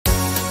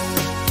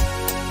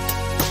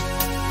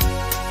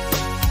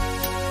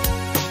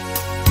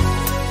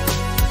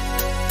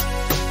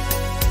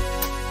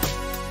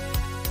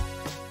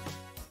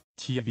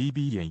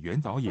TVB 演员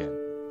导演。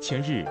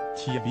前日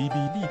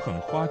 ，TVB 力捧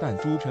花旦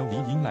朱晨丽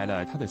迎来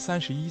了她的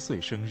31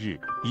岁生日，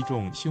一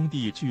众兄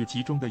弟剧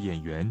集中的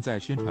演员在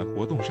宣传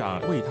活动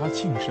上为她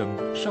庆生。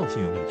寿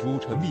星女朱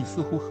晨丽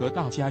似乎和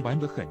大家玩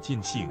得很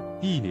尽兴，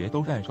一脸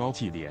都蛋糕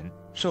忌廉。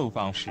受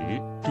访时，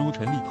朱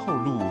晨丽透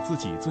露自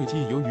己最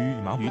近由于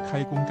忙于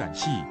开工赶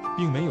戏，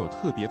并没有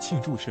特别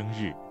庆祝生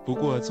日。不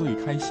过最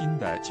开心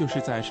的就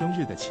是在生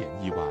日的前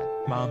一晚，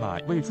妈妈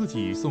为自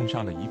己送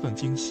上了一份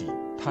惊喜。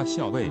她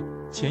笑谓：“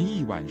前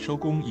一晚收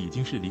工已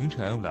经是凌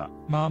晨了，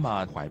妈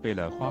妈怀备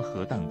了花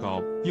和蛋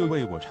糕，又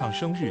为我唱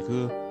生日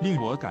歌，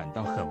令我感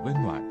到很温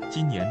暖。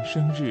今年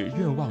生日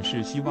愿望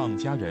是希望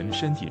家人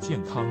身体健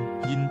康，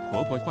因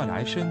婆婆患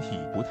癌身体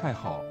不太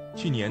好。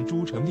去年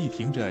朱晨丽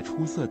凭着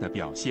出色的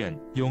表现，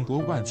勇夺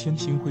万千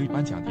星辉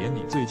颁奖典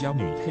礼最佳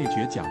女配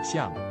角奖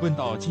项。问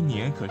到今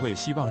年可会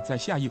希望再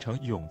下一城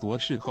勇夺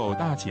视后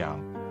大奖。”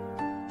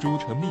朱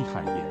晨丽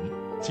坦言：“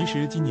其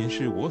实今年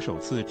是我首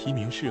次提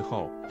名视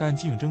后，但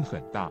竞争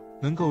很大，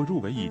能够入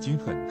围已经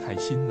很开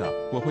心了。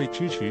我会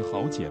支持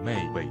好姐妹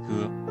炜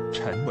哥。”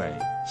陈伟，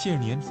现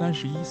年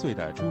31岁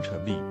的朱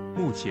晨丽，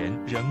目前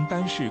仍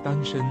单是单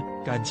身，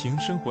感情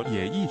生活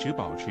也一直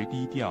保持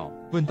低调。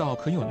问到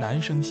可有男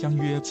生相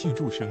约庆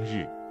祝生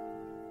日，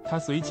她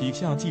随即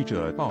向记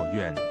者抱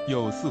怨，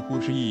又似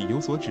乎是意有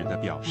所指地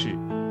表示：“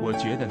我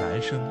觉得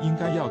男生应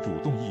该要主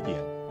动一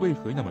点，为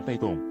何那么被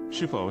动？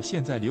是否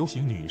现在流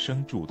行女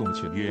生主动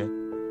去约？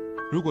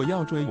如果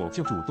要追我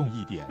就主动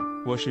一点，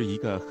我是一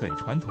个很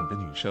传统的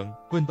女生。”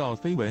问到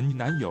绯闻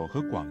男友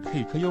和广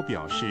配可有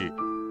表示，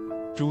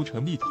朱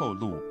晨丽透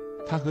露，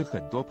她和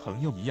很多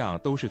朋友一样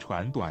都是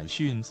传短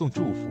讯送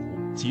祝福，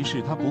即使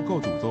她不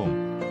够主动。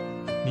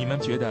你们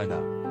觉得呢？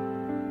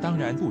当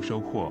然不收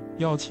获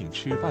邀请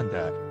吃饭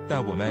的，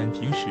但我们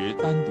平时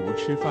单独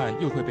吃饭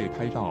又会被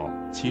拍到。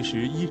其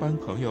实一般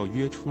朋友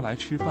约出来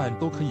吃饭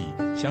都可以。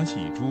想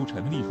起朱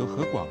晨丽和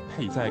何广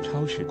沛在《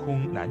超时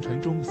空男神》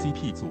中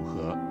CP 组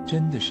合，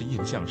真的是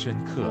印象深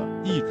刻。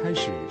一开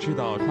始知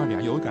道他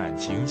俩有感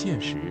情线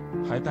时，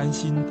还担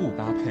心不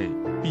搭配，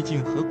毕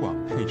竟何广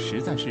沛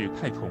实在是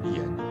太童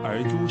颜，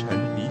而朱晨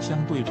丽相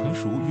对成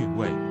熟韵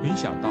味。没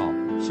想到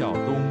小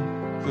东、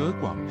何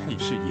广沛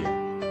饰演，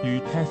与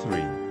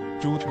Catherine、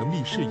朱晨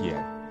丽饰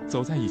演，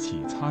走在一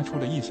起擦出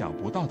了意想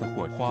不到的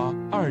火花，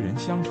二人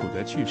相处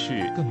的趣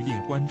事更令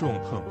观众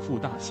捧腹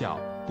大笑。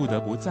不得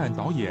不赞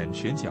导演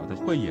选角的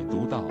慧眼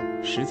独到，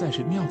实在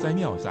是妙哉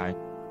妙哉。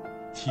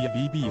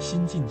TVB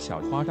新晋小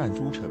花旦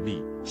朱晨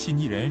丽、新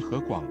艺人何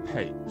广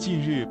沛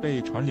近日被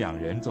传两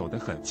人走得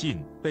很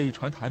近，被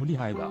传谈恋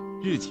爱了。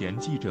日前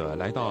记者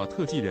来到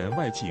特技人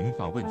外景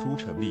访问朱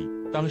晨丽，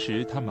当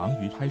时她忙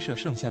于拍摄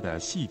剩下的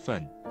戏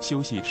份，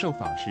休息受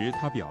访时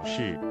她表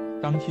示，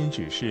当天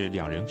只是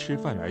两人吃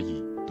饭而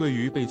已。对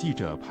于被记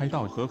者拍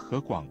到和何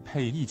广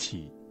沛一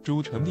起，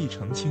朱晨丽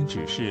澄清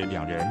只是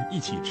两人一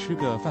起吃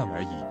个饭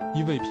而已，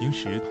因为平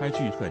时拍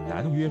剧很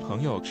难约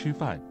朋友吃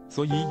饭，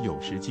所以有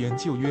时间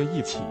就约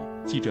一起。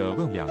记者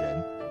问两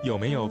人有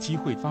没有机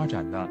会发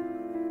展呢？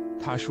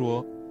他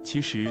说，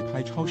其实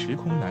拍《超时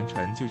空男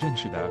神》就认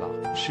识的了，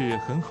是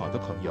很好的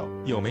朋友，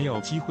有没有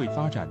机会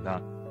发展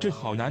呢？这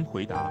好难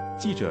回答。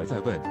记者再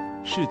问，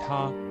是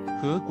他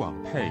何广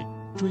沛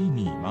追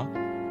你吗？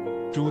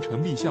朱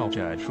晨丽笑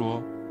着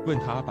说，问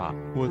他吧，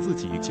我自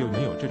己就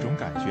没有这种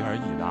感觉而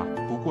已啦。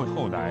不过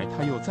后来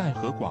他又赞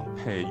何广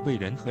沛为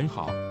人很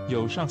好，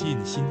有上进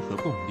心和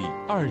动力，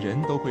二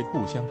人都会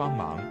互相帮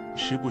忙，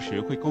时不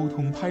时会沟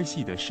通拍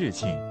戏的事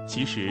情。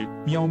其实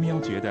喵喵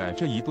觉得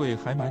这一对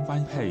还蛮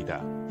般配的，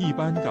一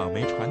般港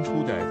媒传出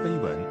的绯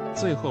闻，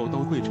最后都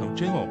会成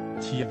真哦。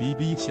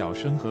TVB 小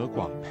生何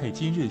广沛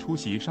今日出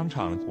席商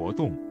场活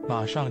动，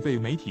马上被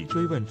媒体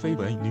追问绯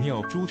闻女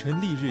友朱晨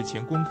丽日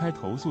前公开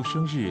投诉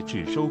生日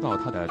只收到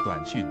她的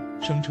短讯，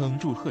声称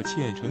祝贺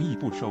欠诚意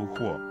不收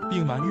获，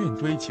并埋怨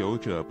追求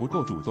者不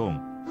够主动。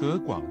何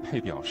广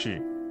沛表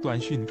示，短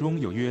讯中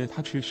有约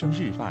他吃生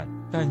日饭，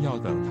但要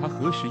等他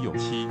何时有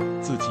期，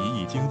自己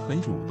已经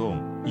很主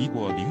动，已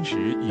果零时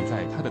已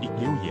在他的留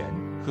言。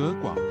何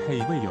广沛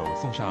未有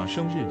送上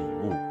生日礼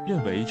物，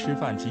认为吃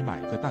饭及买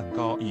个蛋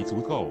糕已足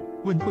够，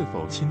问会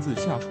否亲自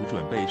下厨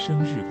准备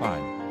生日饭。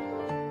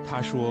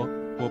他说，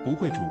我不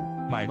会煮，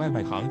买外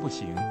卖行不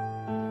行。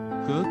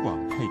何广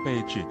沛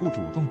被指不主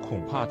动，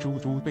恐怕猪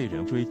被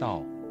人追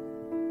到。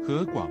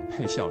何广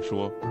沛笑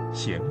说，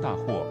嫌大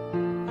货，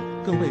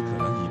更为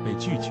可能已被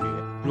拒绝。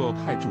若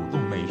太主动，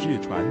每日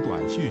传短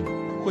讯，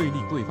会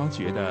令对方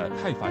觉得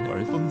太烦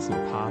而封锁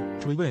他。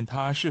追问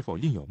他是否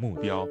另有目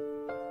标，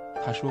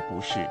他说不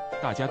是，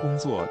大家工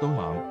作都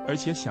忙，而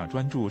且想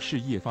专注事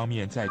业方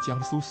面。在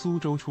江苏苏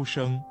州出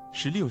生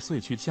，16岁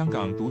去香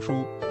港读书，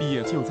毕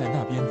业就在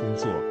那边工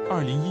作。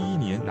2011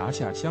年拿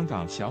下香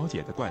港小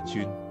姐的冠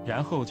军，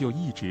然后就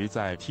一直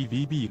在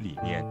TVB 里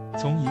面，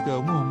从一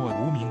个默默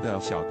无名的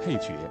小配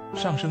角，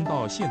上升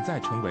到现在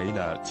成为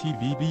了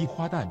TVB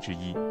花旦之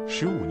一。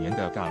15年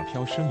的港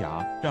漂生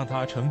涯让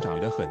她成长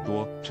了很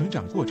多，成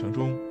长过程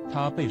中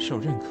她备受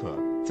认可，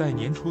在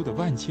年初的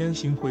万千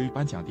星辉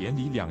颁奖典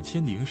礼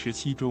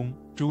2017中，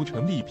朱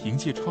晨丽凭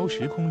借超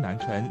时空男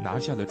神拿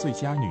下了最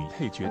佳女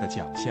配角的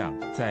奖项。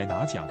在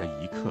拿奖的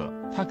一刻，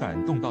她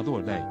感动到落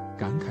泪，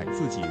感慨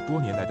自己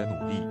多年来的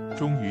努力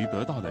终于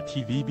得到了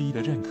TVB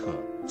的认可。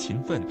勤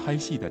奋拍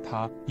戏的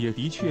她，也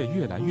的确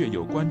越来越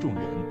有观众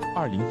缘。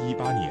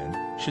2018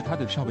年是她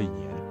的上位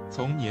年。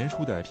从年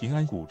初的平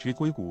安谷之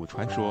硅谷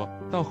传说，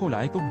到后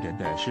来动人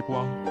的时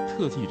光、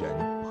特技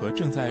人和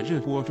正在热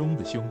播中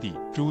的兄弟，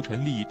朱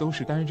晨丽都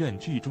是担任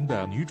剧中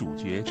的女主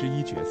角之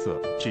一角色。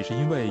只是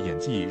因为演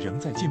技仍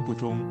在进步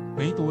中，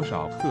没多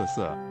少特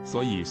色，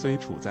所以虽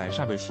处在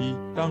上位期，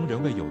当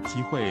仍未有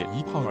机会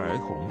一炮而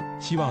红。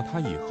希望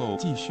她以后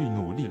继续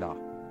努力了。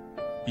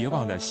别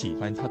忘了喜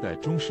欢她的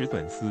忠实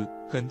粉丝，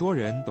很多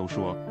人都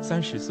说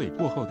30岁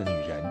过后的女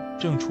人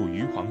正处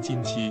于黄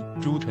金期。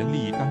朱晨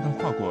丽刚刚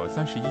跨过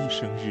31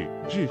生日，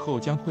日后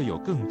将会有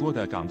更多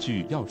的港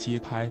剧要接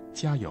拍，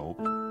加油！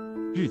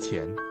日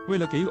前，为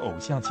了给偶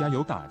像加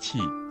油打气，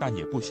但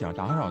也不想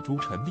打扰朱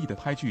晨丽的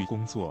拍剧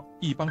工作，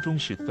一帮忠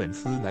实粉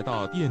丝来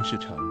到电视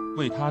城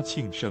为她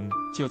庆生。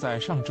就在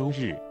上周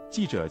日，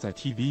记者在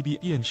TVB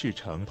电视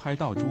城拍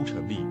到朱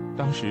晨丽，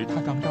当时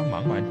她刚刚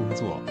忙完工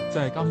作，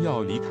在刚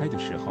要离开的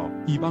时候，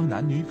一帮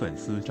男女粉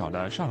丝找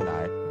了上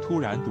来，突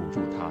然堵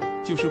住她，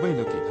就是为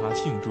了给她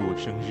庆祝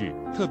生日，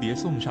特别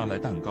送上了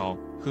蛋糕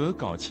和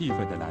搞气氛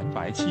的蓝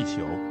白气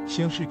球。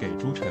先是给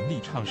朱晨丽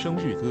唱生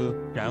日歌，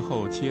然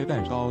后切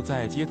蛋糕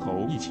在街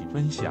头一起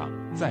分享，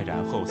再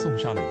然后送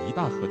上了一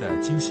大盒的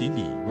惊喜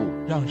礼物，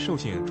让寿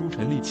星朱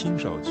晨丽亲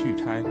手去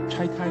拆。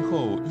拆开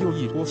后，又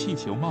一波气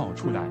球冒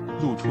出来，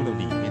露出了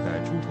里面的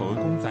猪头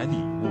公仔礼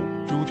物。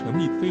朱晨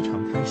丽非常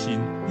开心，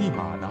立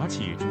马拿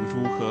起猪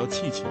猪和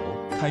气球，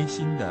开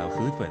心地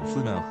和粉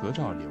丝们合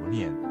照留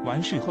念。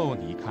完事后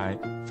离开，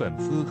粉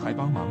丝还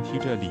帮忙提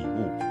着礼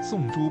物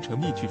送朱晨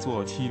丽去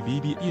坐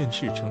TVB 电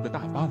视城的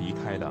大巴离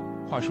开了。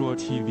话说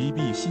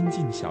TVB 新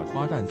晋小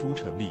花旦朱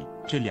晨丽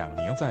这2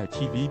年在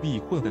TVB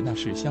混的那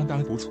是相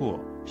当不错，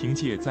凭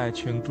借在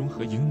圈中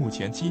和荧幕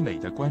前积累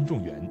的观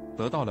众缘，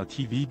得到了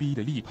TVB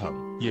的力捧，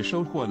也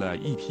收获了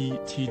一批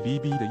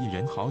TVB 的艺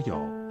人好友。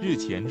日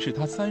前是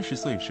她30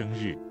岁生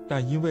日，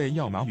但因为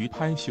要忙于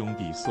拍兄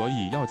弟，所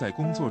以要在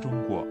工作中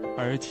过。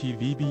而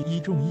TVB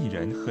一众艺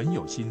人很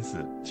有心思，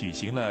举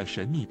行了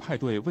神秘派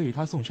对为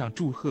她送上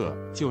祝贺，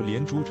就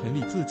连朱晨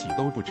丽自己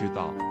都不知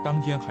道，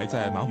当天还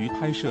在忙于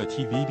拍摄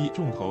TVB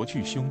重头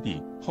剧兄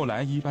弟。后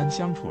来一番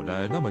相处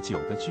了那么久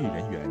的剧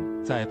人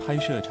员，在拍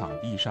摄场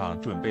地上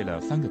准备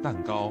了3个蛋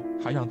糕，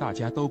还让大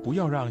家都不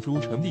要让朱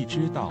晨丽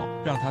知道，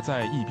让她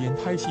在一边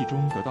拍戏中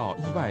得到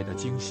意外的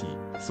惊喜。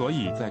所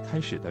以在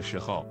开始的时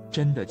候，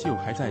真的就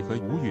还在和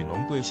吴允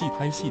龙对戏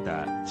拍戏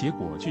的，结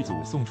果剧组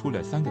送出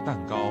了3个蛋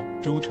糕，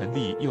朱晨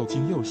丽又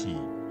惊又喜，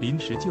临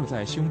时就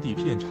在兄弟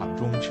片场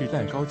中吃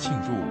蛋糕庆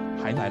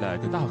祝，还来了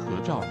个大合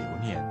照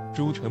留念。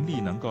朱晨丽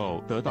能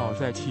够得到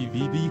在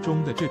TVB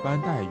中的这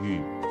般待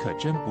遇，可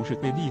真不是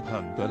被力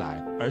捧得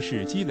来，而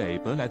是积累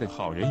得来的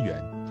好人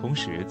缘。同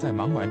时，在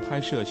忙完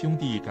拍摄兄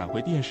弟赶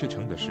回电视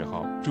城的时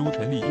候，朱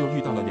晨丽又遇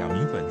到了2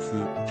名粉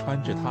丝，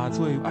穿着她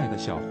最爱的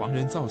小黄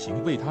人造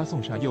型为她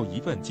送上又一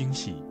份惊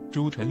喜。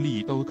朱晨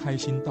丽都开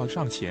心到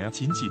上前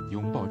紧紧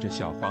拥抱着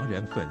小黄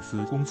人粉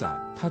丝公仔，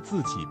她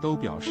自己都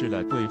表示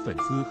了对粉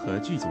丝和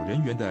剧组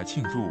人员的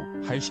庆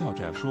祝，还笑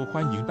着说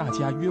欢迎大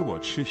家约我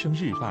吃生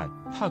日饭。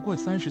踏过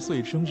30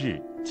岁生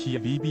日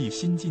，TVB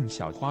新晋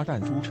小花旦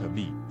朱晨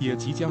丽也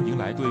即将迎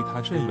来对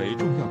她甚为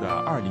重要的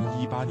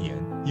2018年，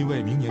因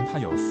为明年她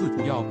有4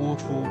部要播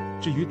出。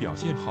至于表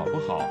现好不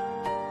好，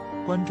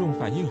观众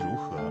反应如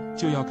何，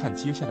就要看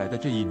接下来的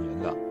这一年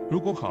了。如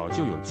果好，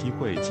就有机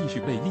会继续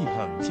被力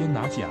捧兼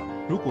拿奖；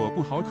如果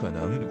不好，可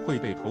能会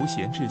被头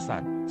衔制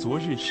散。昨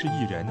日是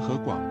艺人和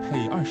广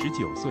沛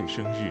29岁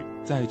生日，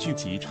在剧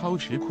集《超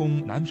时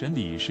空男神》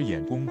里饰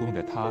演公公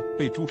的他，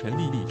被朱晨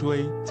丽力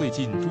追。最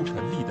近朱晨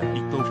丽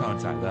的都上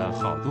载了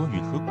好多与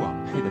和广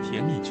沛的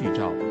甜蜜剧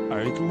照，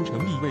而朱晨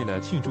丽为了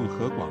庆祝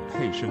和广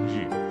沛生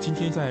日，今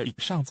天在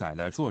上载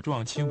了座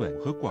状亲吻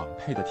和广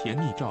沛的甜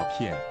蜜照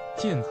片，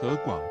见和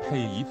广沛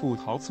一副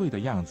陶醉的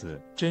样子，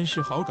真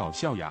是好搞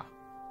笑呀。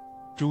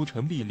朱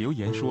晨丽留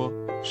言说：“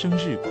生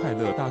日快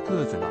乐，大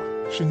个子了，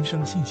生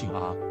生性性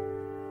啊！”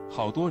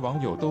好多网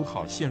友都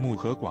好羡慕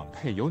和广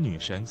沛有女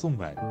神送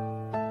吻。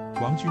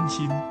王君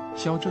馨、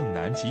萧正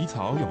楠及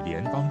曹永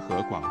廉帮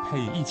和广沛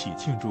一起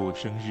庆祝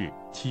生日。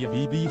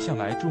TVB 向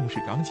来重视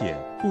港姐，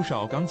不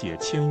少港姐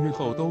签约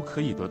后都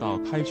可以得到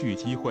拍剧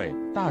机会，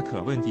大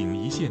可问鼎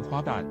一线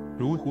花旦，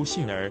如胡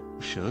杏儿、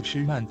佘诗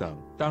曼等。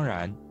当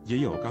然，也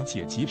有港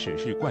姐即使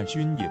是冠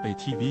军也被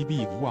TVB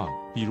遗忘，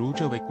比如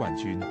这位冠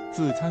军，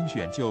自参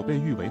选就被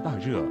誉为大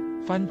热。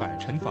翻版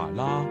陈法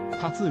拉，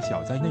他自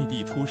小在内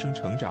地出生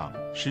成长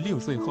，16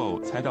岁后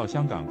才到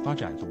香港发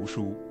展读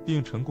书，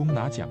并成功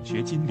拿奖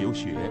学金留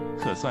学，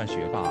可算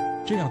学霸。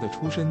这样的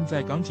出身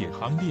在港姐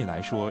行业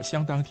来说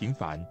相当平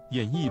凡，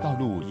演艺道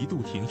路一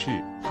度停滞。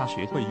他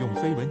学会用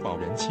绯闻保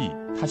人气，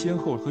他先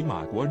后和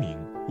马国明、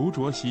吴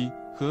卓羲、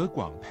和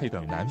广沛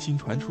等男星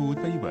传出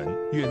绯闻，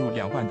月入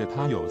2万的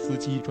他有司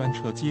机专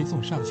车接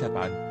送上下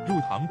班，入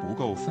行不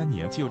够3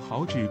年就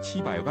豪掷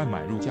700万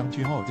买入将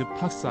军澳的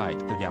Parkside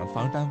的2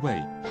房单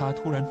位。他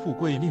突然富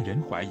贵令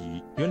人怀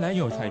疑，原来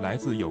有才来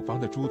自有房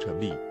的朱晨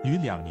丽，于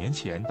2年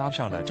前搭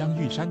上了张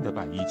玉山的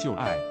百亿旧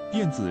爱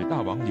电子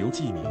大王刘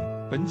继明。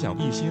本想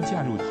一心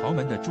嫁入豪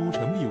门的朱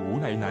晨丽无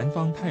奈男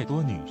方太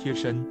多女贴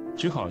身，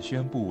只好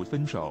宣布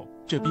分手。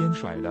这边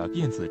甩了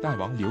电子大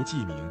王刘继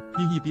明，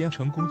另一边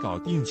成功搞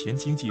定前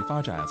经济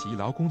发展及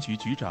劳工局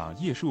局长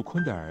叶树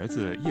坤的儿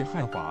子叶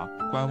汉华，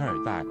官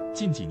二代。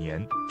近几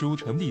年，朱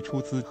晨丽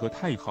出资和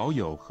太好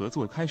友合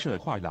作开设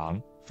画廊，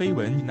绯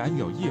闻男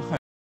友叶汉